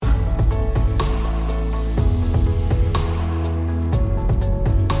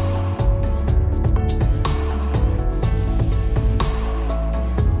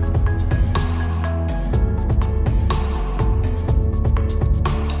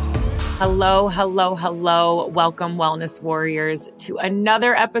Hello, hello, hello. Welcome, Wellness Warriors, to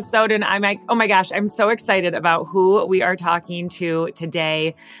another episode. And I'm like, oh my gosh, I'm so excited about who we are talking to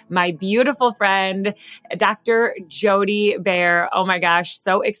today. My beautiful friend, Dr. Dee Baer. Oh my gosh,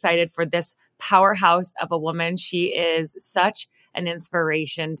 so excited for this powerhouse of a woman. She is such an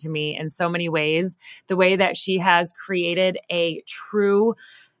inspiration to me in so many ways. The way that she has created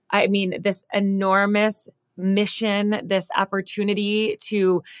this enormous mission, this opportunity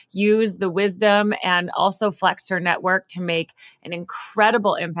to use the wisdom and also flex her network to make an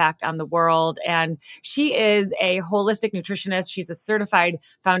incredible impact on the world. And she is a holistic nutritionist. She's a certified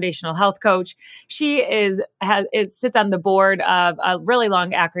foundational health coach. She sits on the board of a really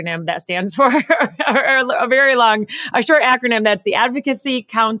long acronym that stands for a short acronym that's the Advocacy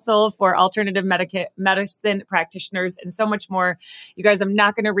Council for Alternative Medicine Practitioners, and so much more. You guys, I'm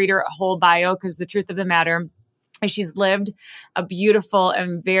not going to read her whole bio because the truth of the matter, she's lived a beautiful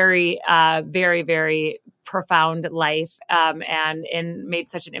and very, very, very profound life and made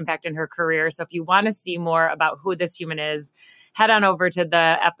such an impact in her career. So if you want to see more about who this human is, head on over to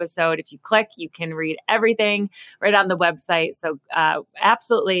the episode. If you click, you can read everything right on the website. So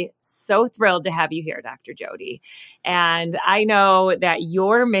absolutely so thrilled to have you here, Dr. Dee. And I know that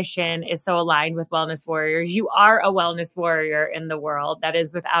your mission is so aligned with Wellness Warriors. You are a wellness warrior in the world. That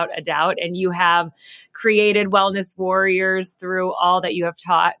is without a doubt. And you have created Wellness Warriors through all that you have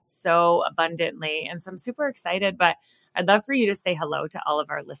taught so abundantly. And so I'm super excited, but I'd love for you to say hello to all of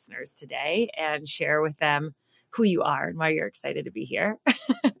our listeners today and share with them who you are and why you're excited to be here.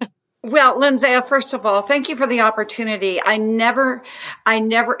 Well, Lindsay, first of all, thank you for the opportunity. I never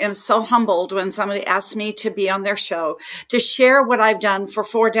am so humbled when somebody asks me to be on their show to share what I've done for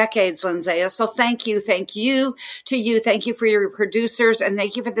 4 decades, Lindsay. So thank you to you. Thank you for your producers, and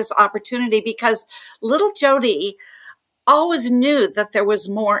thank you for this opportunity, because little Jody always knew that there was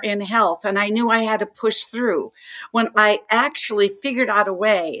more in health, and I knew I had to push through. When I actually figured out a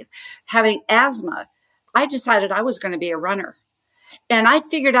way, having asthma, I decided I was going to be a runner. And I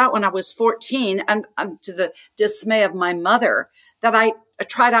figured out when I was 14, and to the dismay of my mother, that I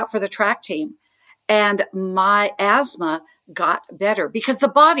tried out for the track team. And my asthma got better because the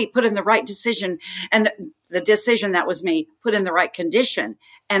body put in the right decision. And the decision that was me, put in the right condition,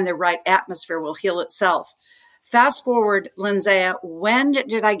 and the right atmosphere will heal itself. Fast forward, Lindsay, when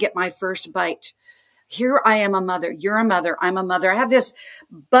did I get my first bite? Here I am, a mother. You're a mother. I'm a mother. I have this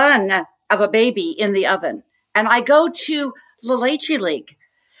bun of a baby in the oven. And I go to La Leche League.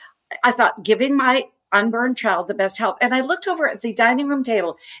 I thought, giving my unborn child the best help. And I looked over at the dining room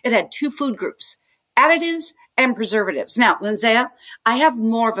table. It had 2 food groups, additives and preservatives. Now, Lindsay, I have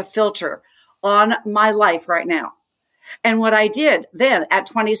more of a filter on my life right now. And what I did then at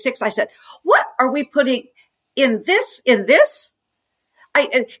 26, I said, what are we putting in this? And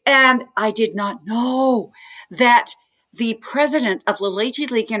I did not know that the president of La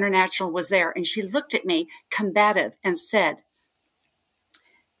Leche League International was there, and she looked at me combative and said,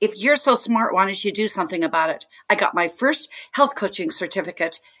 if you're so smart, why don't you do something about it? I got my first health coaching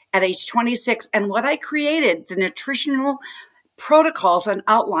certificate at age 26, and what I created, the nutritional protocols and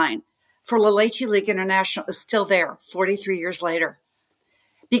outline for La Leche League International, is still there 43 years later.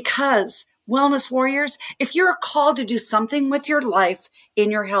 Because Wellness Warriors, if you're called to do something with your life, in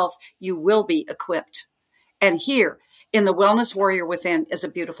your health, you will be equipped. And here, in the Wellness Warrior Within is a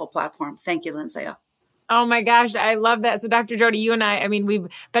beautiful platform. Thank you, Lindsay. Oh my gosh, I love that. So Dr. Dee, you and I mean, we've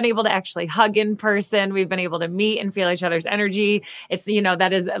been able to actually hug in person. We've been able to meet and feel each other's energy. It's,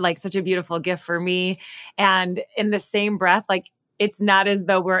 that is like such a beautiful gift for me. And in the same breath, like, it's not as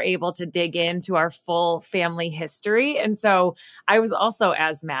though we're able to dig into our full family history. And so I was also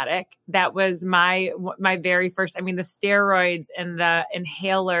asthmatic. That was my very first, the steroids and the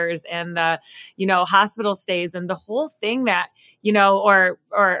inhalers and the, hospital stays and the whole thing that, or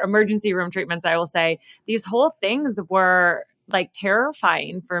emergency room treatments, I will say, these whole things were like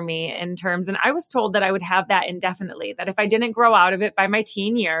terrifying for me in terms, and I was told that I would have that indefinitely, that if I didn't grow out of it by my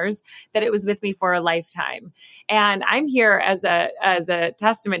teen years, that it was with me for a lifetime. And I'm here as a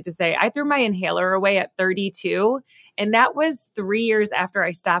testament to say, I threw my inhaler away at 32. And that was 3 years after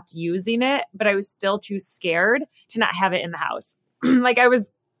I stopped using it, but I was still too scared to not have it in the house. I was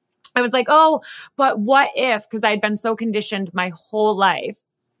like, oh, but what if, because I'd been so conditioned my whole life.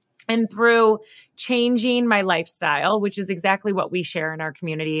 And through changing my lifestyle, which is exactly what we share in our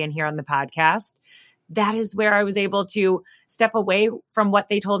community and here on the podcast, that is where I was able to step away from what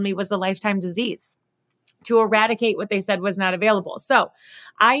they told me was a lifetime disease. to eradicate what they said was not available. So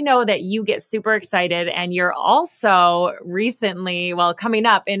I know that you get super excited, and you're also recently, coming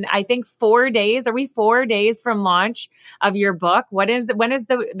up in, I think 4 days. Are we 4 days from launch of your book? When is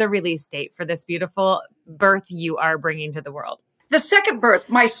the release date for this beautiful birth you are bringing to the world? The second birth,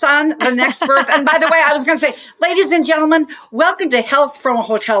 my son, the next birth. And by the way, I was going to say, ladies and gentlemen, welcome to Health from a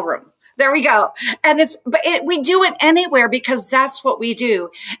Hotel Room. There we go. And we do it anywhere because that's what we do.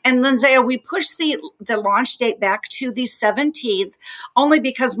 And Lindsay, we pushed the launch date back to the 17th only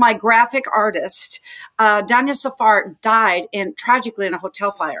because my graphic artist, Danya Safar, died tragically in a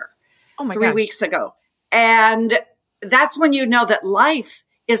hotel fire 3 weeks ago. And that's when you know that life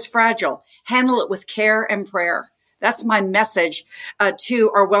is fragile. Handle it with care and prayer. That's my message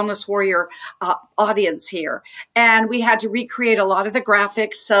to our Wellness Warrior audience here. And we had to recreate a lot of the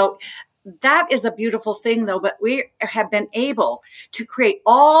graphics. So that is a beautiful thing, though. But we have been able to create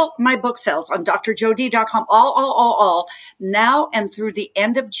all my book sales on drjodee.com, all now and through the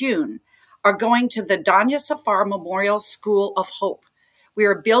end of June are going to the Danya Safar Memorial School of Hope. We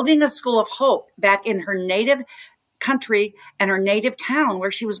are building a school of hope back in her native country and her native town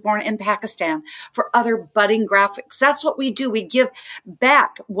where she was born in Pakistan for other budding graphics. That's what we do. We give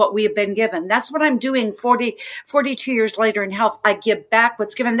back what we have been given. That's what I'm doing 42 years later in health. I give back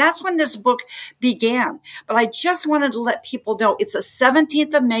what's given. That's when this book began. But I just wanted to let people know it's the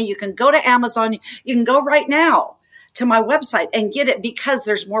 17th of May. You can go to Amazon. You can go right now to my website and get it because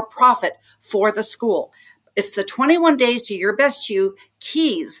there's more profit for the school. It's the 21 Days to Your Best You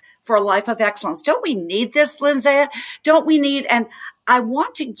Keys for a Life of Excellence. Don't we need this, Lindsay? Don't we need? And I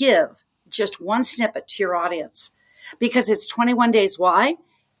want to give just one snippet to your audience because it's 21 days. Why?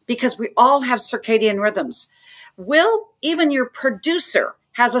 Because we all have circadian rhythms. Even your producer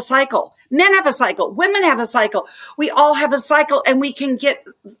has a cycle. Men have a cycle. Women have a cycle. We all have a cycle, and we can get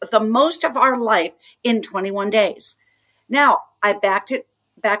the most of our life in 21 days. Now, I backed it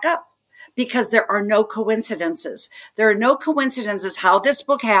back up. Because there are no coincidences. There are no coincidences how this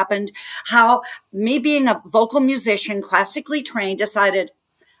book happened, how me being a vocal musician, classically trained, decided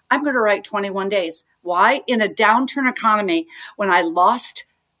I'm going to write 21 days. Why? In a downturn economy, when I lost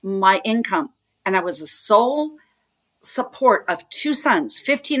my income and I was a sole support of two sons,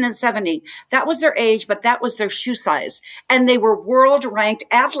 15 and 17. That was their age, but that was their shoe size. And they were world ranked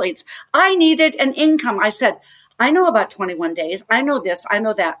athletes. I needed an income. I said, I know about 21 days. I know this. I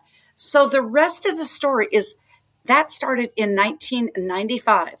know that. So the rest of the story is that started in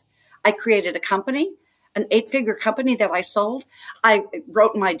 1995. I created a company, an 8-figure company that I sold. I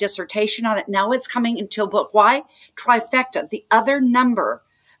wrote my dissertation on it. Now it's coming into a book. Why? Trifecta, the other number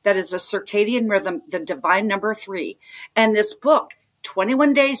that is a circadian rhythm, the divine number 3. And this book,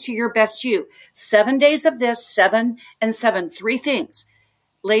 21 Days to Your Best You, 7 days of this, 7 and 7, 3 things.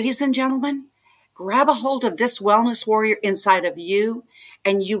 Ladies and gentlemen, grab a hold of this wellness warrior inside of you,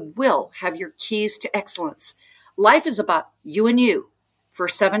 and you will have your keys to excellence. Life is about you and you for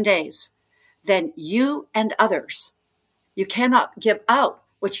 7 days. Then you and others. You cannot give out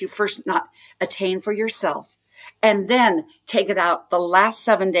what you first not attain for yourself, and then take it out the last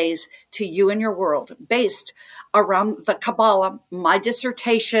 7 days to you and your world based around the Kabbalah. My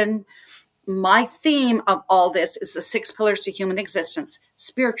dissertation, my theme of all this is the 6 pillars to human existence: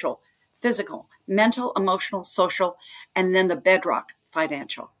 spiritual, physical, mental, emotional, social, and then the bedrock,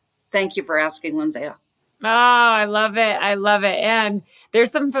 financial. Thank you for asking, Lindsay. Oh, I love it. I love it. And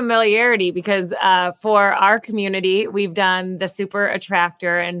there's some familiarity because for our community, we've done the Super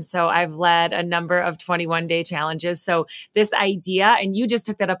Attractor. And so I've led a number of 21-day challenges. So this idea, and you just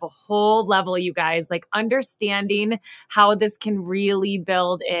took that up a whole level, you guys, like understanding how this can really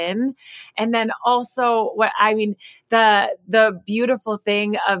build in. And then also the beautiful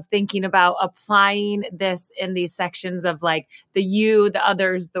thing of thinking about applying this in these sections of like the you, the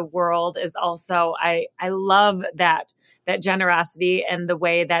others, the world is also, I love that generosity and the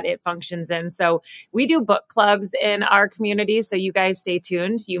way that it functions in. So we do book clubs in our community. So you guys stay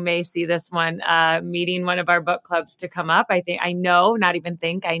tuned. You may see this one meeting one of our book clubs to come up. I know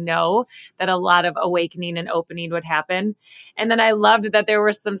that a lot of awakening and opening would happen. And then I loved that there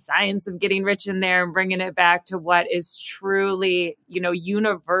was some science of getting rich in there and bringing it back to what is truly,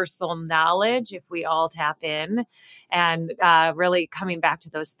 universal knowledge if we all tap in, and really coming back to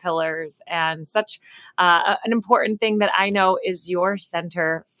those pillars. And such an important thing that I know is your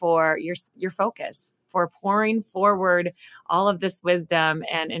center for your focus, for pouring forward all of this wisdom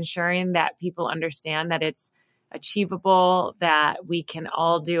and ensuring that people understand that it's achievable, that we can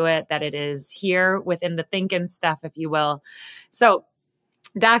all do it, that it is here within the thinking stuff, if you will. So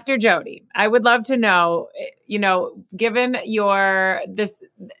Dr. Jody, I would love to know, given this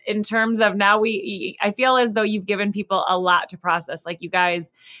in terms of now I feel as though you've given people a lot to process. Like you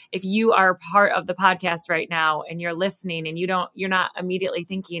guys, if you are part of the podcast right now and you're listening and you're not immediately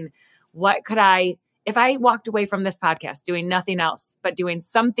thinking, if I walked away from this podcast doing nothing else, but doing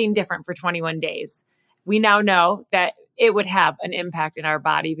something different for 21 days, we now know that it would have an impact in our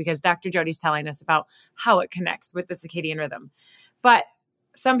body because Dr. Jody's telling us about how it connects with the circadian rhythm. But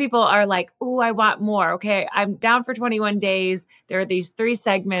some people are like, "Oh, I want more." Okay, I'm down for 21 days. There are these 3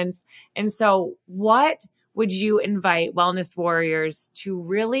 segments. And so what would you invite wellness warriors to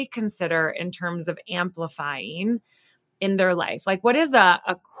really consider in terms of amplifying in their life? Like what is a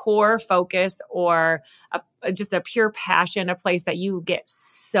core focus or just a pure passion, a place that you get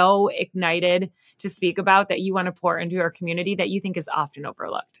so ignited to speak about that you want to pour into your community that you think is often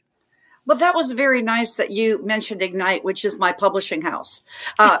overlooked? Well, that was very nice that you mentioned Ignite, which is my publishing house.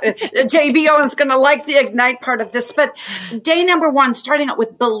 JBO is going to like the Ignite part of this. But day number 1, starting out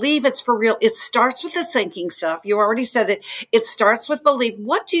with believe it's for real. It starts with the thinking stuff. You already said it. It starts with believe.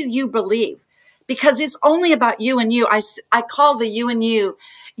 What do you believe? Because it's only about you and you. I call the you and you.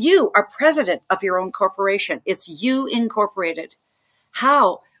 You are president of your own corporation. It's you incorporated.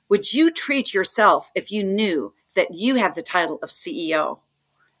 How would you treat yourself if you knew that you had the title of CEO?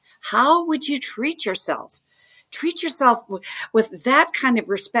 How would you treat yourself? Treat yourself with that kind of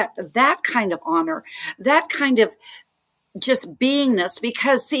respect, that kind of honor, that kind of just beingness.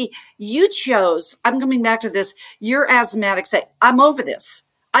 Because see, you chose, I'm coming back to this, your asthmatic say, I'm over this.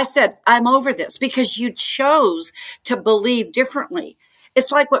 I said, I'm over this because you chose to believe differently.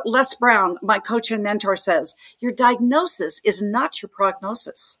 It's like what Les Brown, my coach and mentor, says, your diagnosis is not your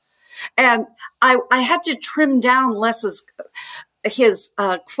prognosis. And I had to trim down his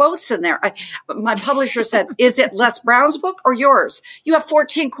quotes in there. My publisher said, is it Les Brown's book or yours? You have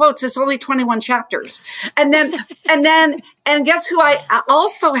 14 quotes. It's only 21 chapters. And guess who I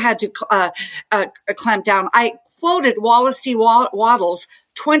also had to clamp down? I quoted Wallace D. Waddles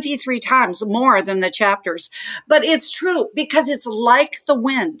 23 times more than the chapters. But it's true because it's like the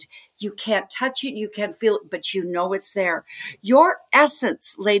wind. You can't touch it. You can't feel it, but you know it's there. Your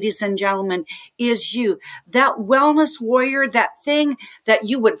essence, ladies and gentlemen, is you. That wellness warrior, that thing that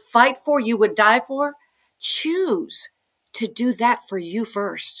you would fight for, you would die for. Choose to do that for you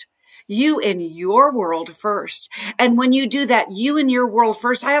first. You in your world first. And when you do that, you in your world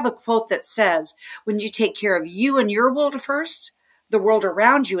first, I have a quote that says, when you take care of you in your world first, the world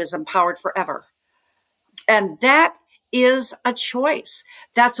around you is empowered forever. And that is a choice.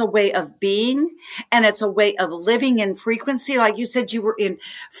 That's a way of being, and it's a way of living in frequency. Like you said, you were in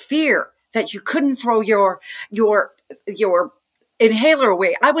fear that you couldn't throw your inhaler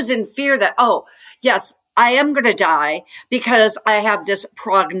away. I was in fear that, oh, yes, I am going to die because I have this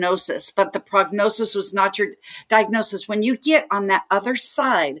prognosis, but the prognosis was not your diagnosis. When you get on that other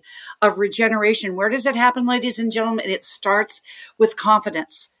side of regeneration, where does it happen, ladies and gentlemen? It starts with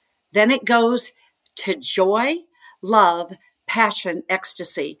confidence. Then it goes to joy, love, passion,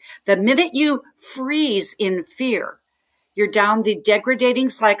 ecstasy. The minute you freeze in fear, you're down the degrading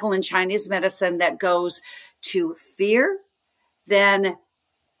cycle in Chinese medicine that goes to fear, then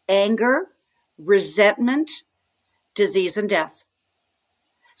anger, resentment, disease, and death.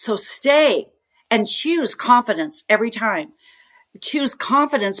 So stay and choose confidence every time. Choose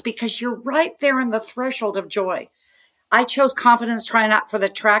confidence because you're right there in the threshold of joy. I chose confidence trying out for the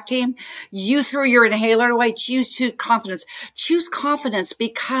track team. You threw your inhaler away. Choose confidence. Choose confidence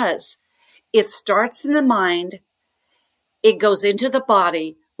because it starts in the mind. It goes into the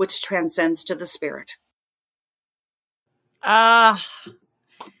body, which transcends to the spirit.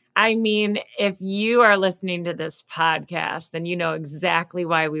 I mean, if you are listening to this podcast, then you know exactly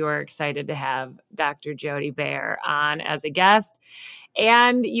why we were excited to have Dr. Dee Baer on as a guest.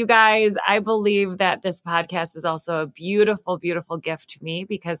 And you guys, I believe that this podcast is also a beautiful, beautiful gift to me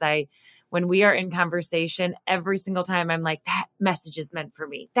because when we are in conversation, every single time I'm like, that message is meant for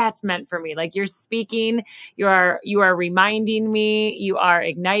me. That's meant for me. Like you're speaking, you are reminding me, you are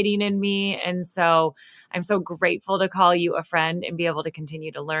igniting in me. And so I'm so grateful to call you a friend and be able to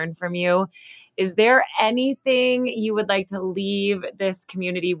continue to learn from you. Is there anything you would like to leave this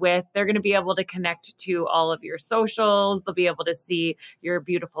community with? They're going to be able to connect to all of your socials. They'll be able to see your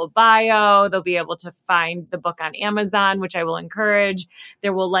beautiful bio. They'll be able to find the book on Amazon, which I will encourage.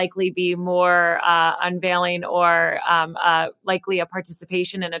 There will likely be more unveiling or likely a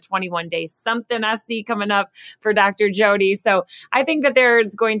participation in a 21-day something I see coming up for Dr. Jody. So I think that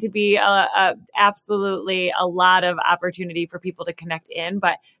there's going to be absolutely a lot of opportunity for people to connect in,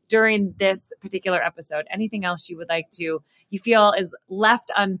 but during this particular episode? Anything else you feel is left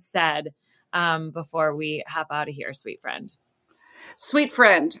unsaid before we hop out of here, sweet friend? Sweet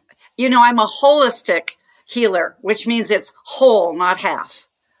friend, I'm a holistic healer, which means it's whole, not half.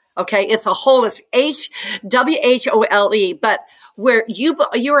 Okay. It's a holistic, WHOLE, but where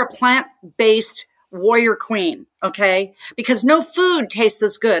you're a plant-based warrior queen. Okay. Because no food tastes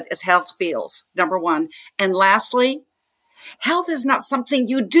as good as health feels, number one. And lastly, health is not something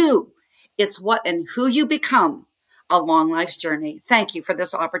you do. It's what and who you become. A long life's journey. Thank you for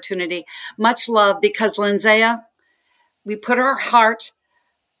this opportunity. Much love, because Lindsaya, we put our heart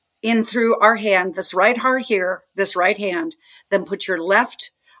in through our hand, this right heart here, this right hand, then put your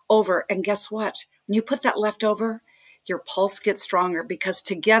left over. And guess what? When you put that left over, your pulse gets stronger, because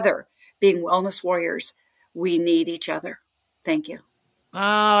together, being wellness warriors, we need each other. Thank you. Oh,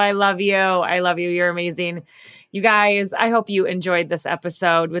 I love you. I love you. You're amazing. You guys, I hope you enjoyed this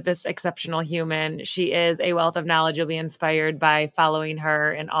episode with this exceptional human. She is a wealth of knowledge. You'll be inspired by following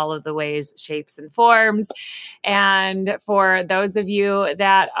her in all of the ways, shapes, and forms. And for those of you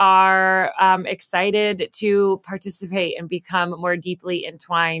that are excited to participate and become more deeply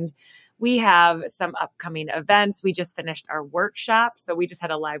entwined, we have some upcoming events. We just finished our workshop. So we just had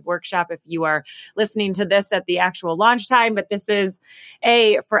a live workshop. If you are listening to this at the actual launch time, but this is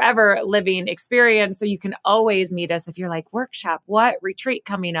a forever living experience. So you can always meet us if you're like, workshop, what? Retreat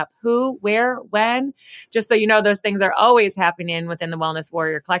coming up? Who, where, when? Just so you know, those things are always happening within the Wellness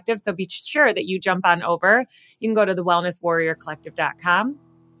Warrior Collective. So be sure that you jump on over. You can go to thewellnesswarriorcollective.com.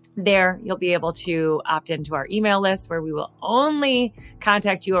 There, you'll be able to opt into our email list, where we will only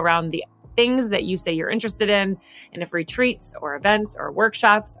contact you around the things that you say you're interested in. And if retreats or events or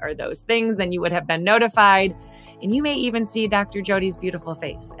workshops are those things, then you would have been notified. And you may even see Dr. Jody's beautiful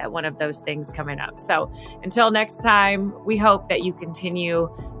face at one of those things coming up. So until next time, we hope that you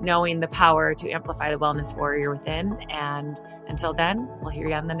continue knowing the power to amplify the wellness warrior within. And until then, we'll hear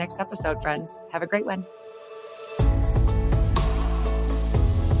you on the next episode, friends. Have a great one.